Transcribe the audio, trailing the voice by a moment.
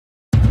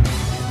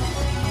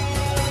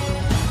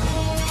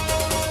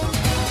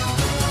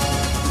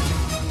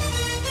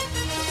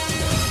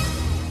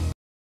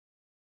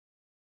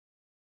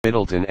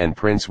Middleton and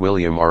Prince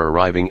William are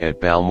arriving at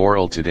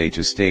Balmoral today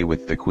to stay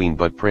with the Queen,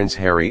 but Prince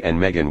Harry and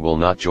Meghan will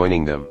not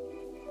joining them.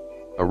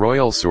 A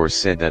royal source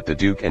said that the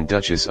Duke and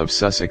Duchess of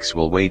Sussex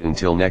will wait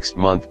until next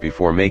month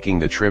before making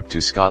the trip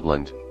to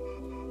Scotland.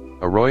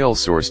 A royal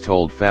source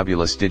told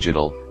Fabulous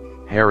Digital,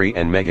 Harry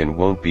and Meghan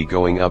won't be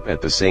going up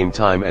at the same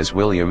time as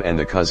William and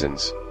the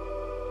cousins.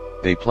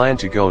 They plan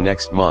to go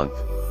next month.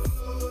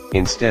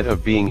 Instead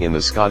of being in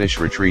the Scottish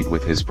retreat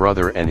with his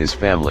brother and his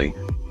family,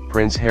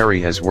 Prince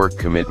Harry has work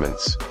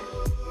commitments.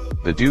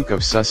 The Duke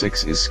of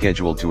Sussex is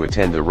scheduled to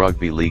attend the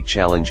Rugby League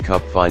Challenge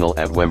Cup final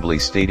at Wembley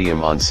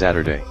Stadium on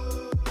Saturday.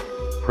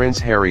 Prince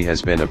Harry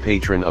has been a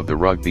patron of the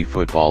Rugby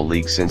Football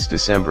League since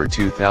December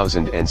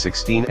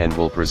 2016 and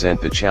will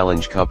present the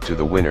Challenge Cup to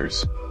the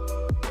winners.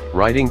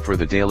 Writing for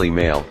the Daily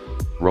Mail,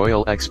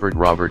 royal expert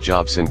Robert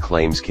Jobson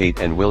claims Kate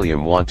and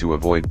William want to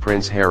avoid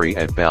Prince Harry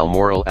at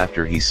Balmoral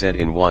after he said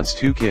he wants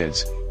 2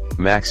 kids,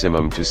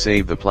 maximum, to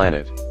save the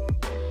planet.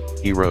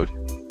 He wrote,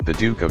 the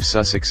Duke of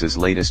Sussex's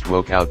latest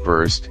woke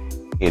outburst,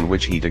 in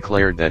which he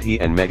declared that he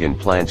and Meghan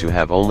plan to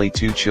have only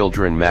 2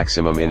 children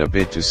maximum in a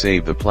bid to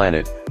save the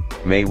planet,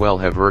 may well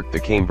have irked the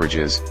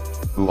Cambridges,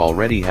 who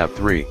already have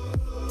 3.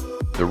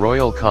 The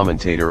royal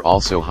commentator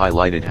also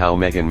highlighted how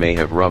Meghan may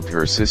have rubbed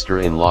her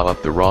sister-in-law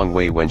up the wrong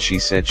way when she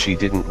said she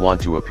didn't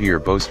want to appear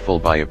boastful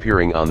by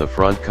appearing on the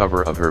front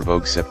cover of her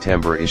Vogue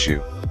September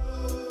issue.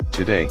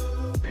 Today,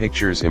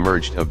 pictures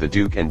emerged of the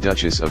Duke and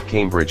Duchess of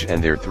Cambridge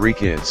and their 3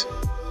 kids,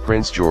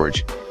 Prince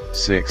George,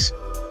 6,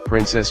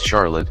 Princess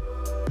Charlotte,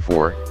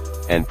 4,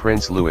 and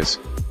Prince Louis,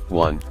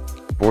 1,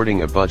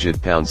 boarding a budget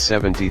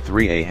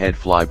 £73 head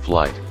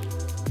flight.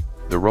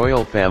 The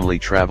royal family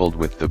travelled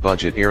with the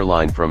budget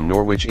airline from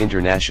Norwich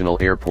International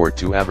Airport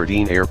to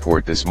Aberdeen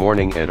Airport this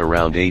morning at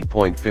around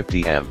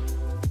 8:50 am.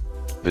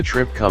 The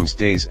trip comes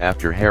days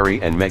after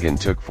Harry and Meghan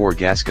took 4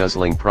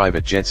 gas-guzzling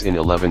private jets in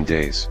 11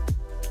 days.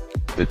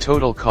 The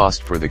total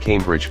cost for the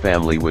Cambridge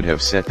family would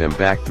have set them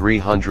back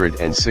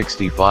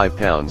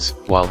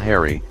 £365, while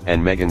Harry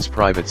and Meghan's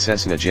private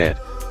Cessna jet,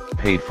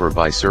 paid for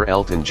by Sir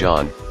Elton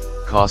John,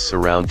 costs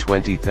around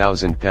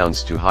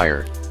 £20,000 to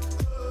hire.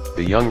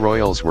 The young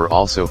royals were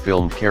also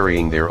filmed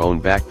carrying their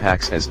own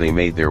backpacks as they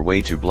made their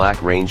way to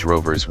black Range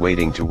Rovers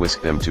waiting to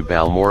whisk them to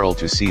Balmoral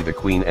to see the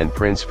Queen and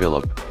Prince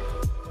Philip.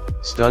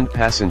 Stunned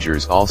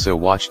passengers also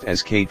watched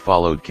as Kate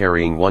followed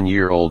carrying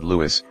 1-year-old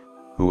Louis,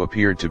 who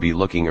appeared to be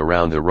looking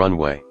around the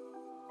runway.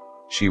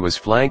 She was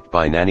flanked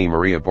by Nanny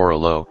Maria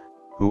Borrello,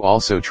 who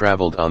also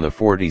traveled on the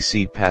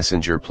 40-seat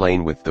passenger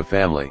plane with the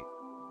family.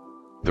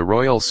 The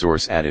royal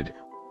source added,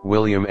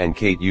 William and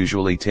Kate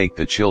usually take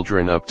the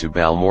children up to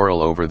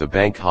Balmoral over the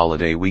bank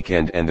holiday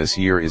weekend, and this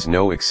year is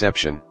no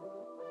exception.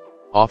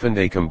 Often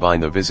they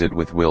combine the visit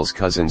with Will's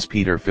cousins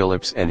Peter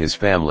Phillips and his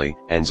family,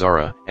 and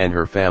Zara and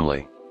her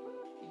family.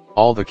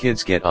 All the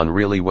kids get on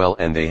really well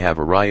and they have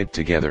a riot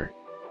together.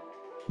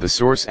 The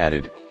source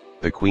added,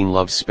 the Queen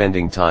loves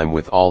spending time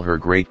with all her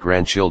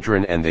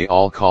great-grandchildren and they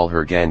all call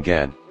her Gan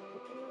Gan.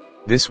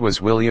 This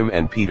was William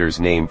and Peter's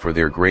name for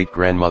their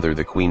great-grandmother,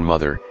 the Queen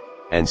Mother,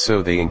 and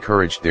so they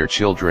encouraged their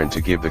children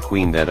to give the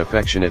Queen that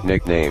affectionate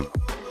nickname.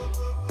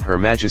 Her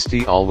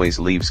Majesty always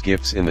leaves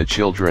gifts in the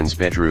children's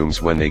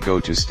bedrooms when they go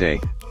to stay,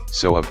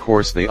 so of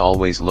course they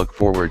always look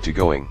forward to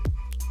going.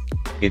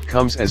 It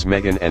comes as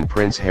Meghan and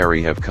Prince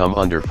Harry have come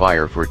under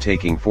fire for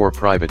taking 4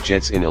 private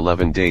jets in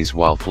 11 days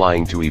while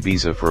flying to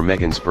Ibiza for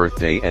Meghan's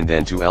birthday and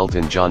then to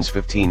Elton John's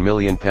 £15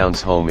 million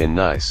home in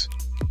Nice.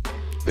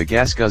 The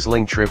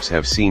gas-guzzling trips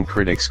have seen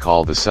critics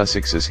call the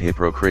Sussexes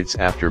hypocrites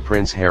after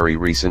Prince Harry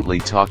recently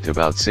talked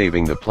about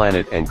saving the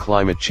planet and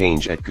climate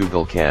change at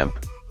Google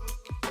Camp.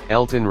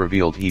 Elton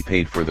revealed he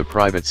paid for the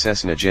private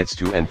Cessna jets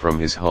to and from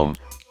his home,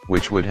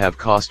 which would have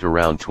cost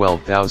around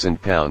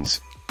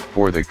 £12,000,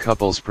 for the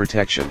couple's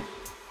protection.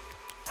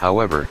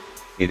 However,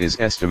 it is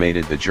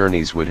estimated the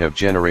journeys would have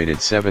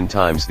generated 7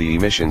 times the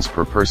emissions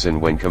per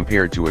person when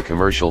compared to a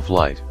commercial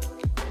flight.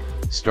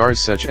 Stars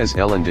such as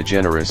Ellen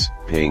DeGeneres,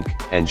 Pink,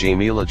 and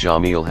Jameela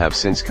Jamil have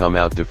since come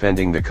out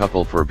defending the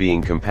couple for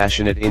being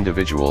compassionate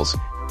individuals,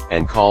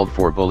 and called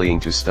for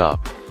bullying to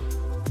stop.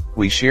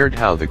 We shared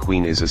how the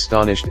Queen is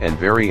astonished and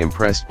very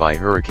impressed by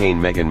Hurricane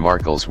Meghan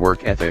Markle's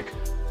work ethic,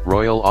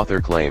 royal author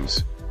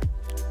claims.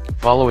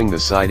 Following the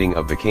sighting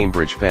of the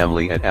Cambridge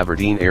family at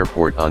Aberdeen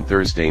Airport on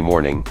Thursday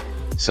morning,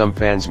 some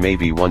fans may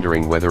be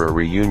wondering whether a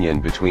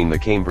reunion between the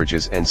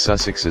Cambridges and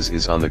Sussexes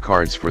is on the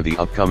cards for the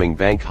upcoming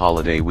bank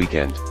holiday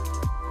weekend.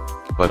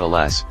 But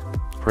alas,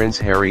 Prince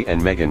Harry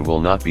and Meghan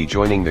will not be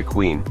joining the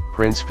Queen,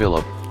 Prince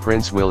Philip,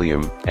 Prince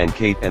William, and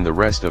Kate and the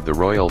rest of the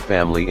royal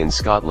family in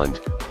Scotland,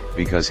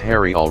 because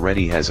Harry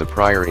already has a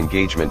prior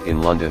engagement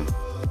in London.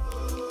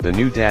 The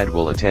new dad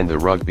will attend the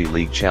Rugby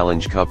League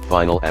Challenge Cup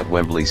final at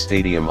Wembley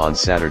Stadium on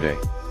Saturday.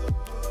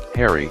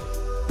 Harry,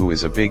 who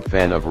is a big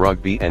fan of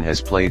rugby and has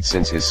played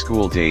since his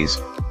school days,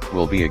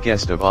 will be a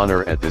guest of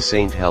honour at the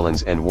St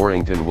Helens and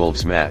Warrington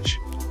Wolves match.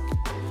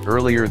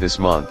 Earlier this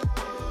month,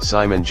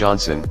 Simon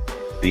Johnson,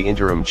 the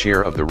interim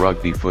chair of the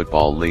Rugby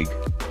Football League,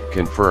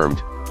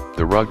 confirmed,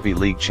 The Rugby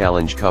League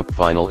Challenge Cup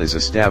final is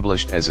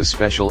established as a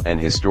special and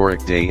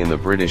historic day in the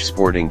British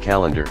sporting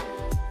calendar.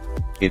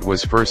 It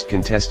was first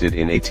contested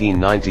in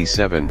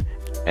 1897,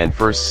 and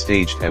first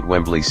staged at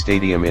Wembley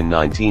Stadium in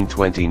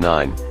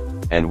 1929,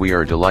 and we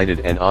are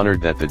delighted and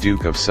honoured that the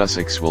Duke of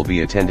Sussex will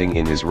be attending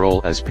in his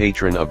role as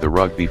patron of the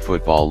Rugby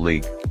Football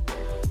League.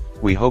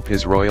 We hope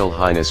His Royal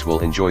Highness will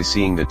enjoy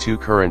seeing the two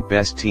current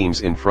best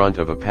teams in front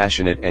of a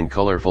passionate and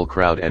colourful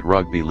crowd at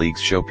Rugby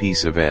League's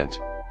showpiece event.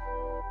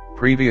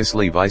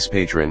 Previously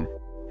vice-patron,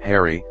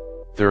 Harry,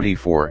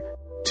 34,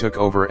 took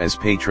over as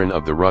patron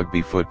of the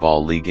Rugby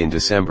Football League in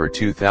December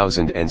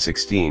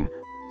 2016,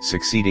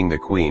 succeeding the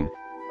Queen,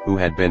 who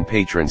had been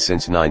patron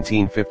since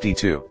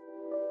 1952.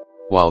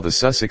 While the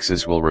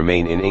Sussexes will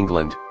remain in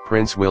England,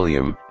 Prince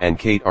William and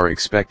Kate are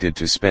expected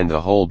to spend the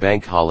whole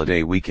bank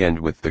holiday weekend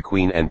with the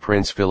Queen and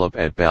Prince Philip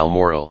at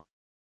Balmoral.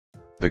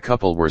 The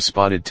couple were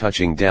spotted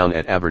touching down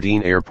at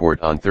Aberdeen Airport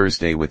on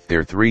Thursday with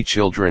their three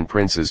children,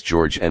 Princes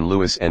George and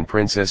Louis and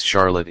Princess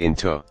Charlotte, in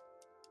tow.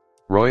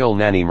 Royal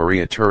nanny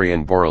Maria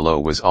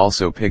Turian-Borrello was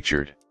also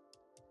pictured.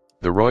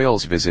 The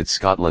royals visit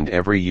Scotland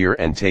every year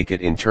and take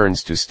it in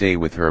turns to stay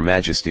with Her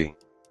Majesty.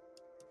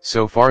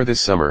 So far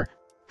this summer,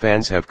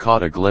 fans have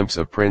caught a glimpse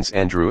of Prince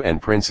Andrew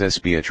and Princess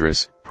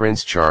Beatrice,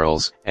 Prince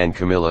Charles and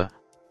Camilla,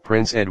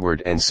 Prince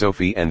Edward and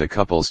Sophie, and the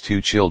couple's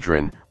two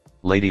children,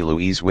 Lady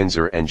Louise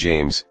Windsor and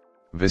James,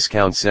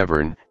 Viscount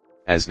Severn,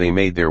 as they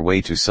made their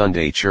way to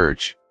Sunday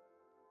church.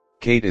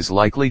 Kate is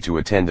likely to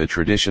attend the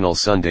traditional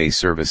Sunday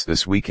service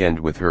this weekend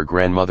with her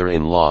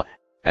grandmother-in-law,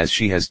 as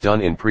she has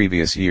done in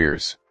previous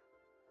years.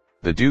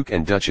 The Duke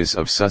and Duchess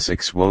of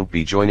Sussex won't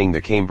be joining the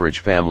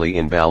Cambridge family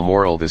in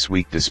Balmoral this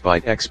week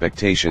despite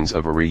expectations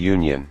of a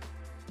reunion.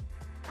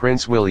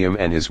 Prince William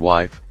and his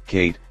wife,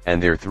 Kate,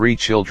 and their three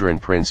children,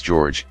 Prince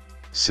George,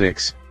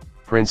 6,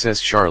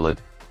 Princess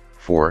Charlotte,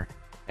 4,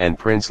 and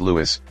Prince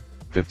Louis,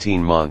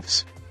 15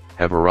 months,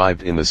 have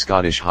arrived in the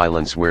Scottish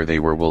Highlands where they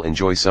will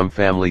enjoy some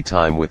family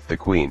time with the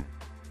Queen.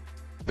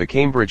 The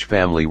Cambridge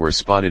family were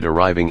spotted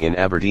arriving in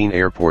Aberdeen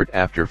Airport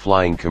after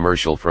flying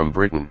commercial from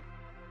Britain.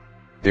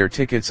 Their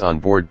tickets on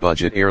board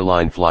budget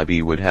airline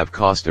Flybe would have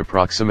cost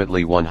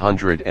approximately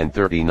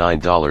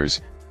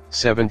 $139,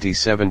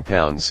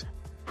 £77,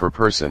 per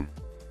person.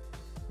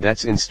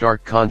 That's in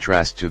stark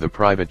contrast to the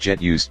private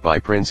jet used by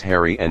Prince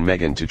Harry and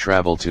Meghan to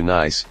travel to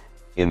Nice,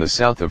 in the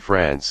south of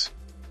France.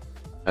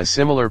 A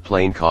similar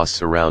plane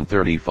costs around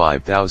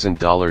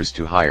 $35,000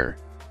 to hire.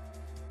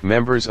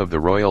 Members of the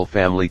royal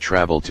family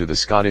travel to the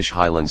Scottish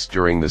Highlands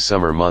during the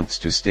summer months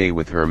to stay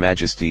with Her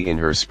Majesty in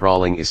her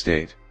sprawling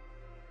estate.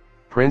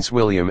 Prince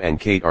William and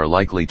Kate are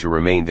likely to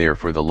remain there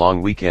for the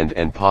long weekend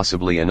and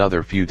possibly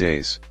another few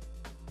days.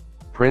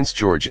 Prince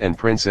George and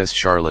Princess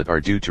Charlotte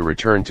are due to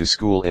return to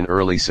school in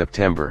early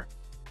September.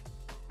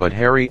 But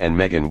Harry and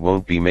Meghan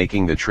won't be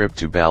making the trip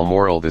to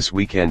Balmoral this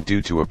weekend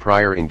due to a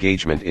prior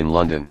engagement in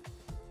London.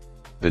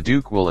 The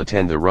Duke will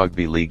attend the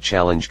Rugby League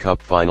Challenge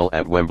Cup final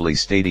at Wembley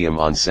Stadium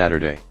on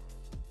Saturday.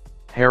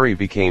 Harry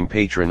became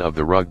patron of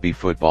the Rugby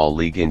Football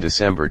League in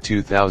December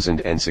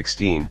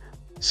 2016,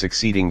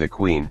 succeeding the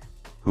Queen,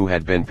 who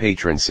had been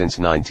patron since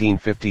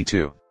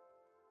 1952.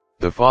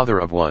 The father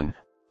of one,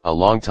 a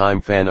longtime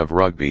fan of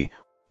rugby,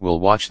 will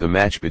watch the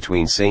match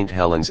between St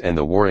Helens and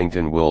the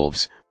Warrington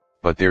Wolves,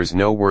 but there's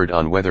no word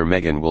on whether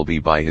Meghan will be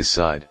by his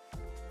side.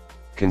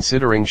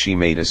 Considering she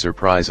made a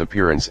surprise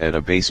appearance at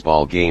a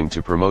baseball game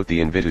to promote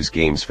the Invictus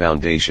Games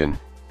Foundation,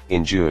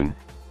 in June,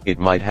 it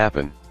might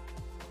happen.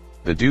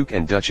 The Duke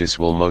and Duchess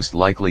will most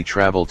likely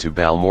travel to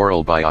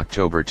Balmoral by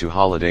October to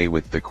holiday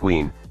with the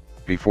Queen,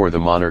 before the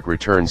monarch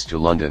returns to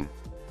London.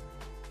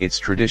 It's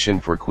tradition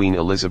for Queen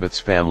Elizabeth's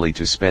family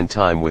to spend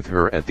time with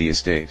her at the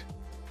estate.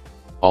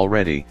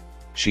 Already,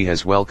 she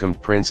has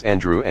welcomed Prince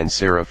Andrew and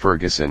Sarah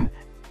Ferguson,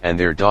 and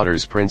their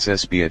daughters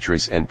Princess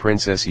Beatrice and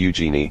Princess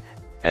Eugenie,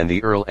 and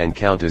the Earl and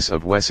Countess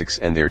of Wessex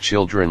and their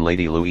children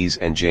Lady Louise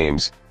and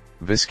James,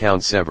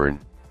 Viscount Severn.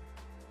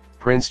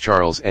 Prince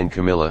Charles and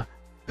Camilla,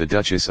 the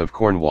Duchess of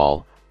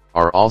Cornwall,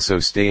 are also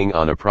staying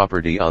on a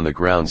property on the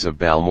grounds of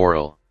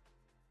Balmoral.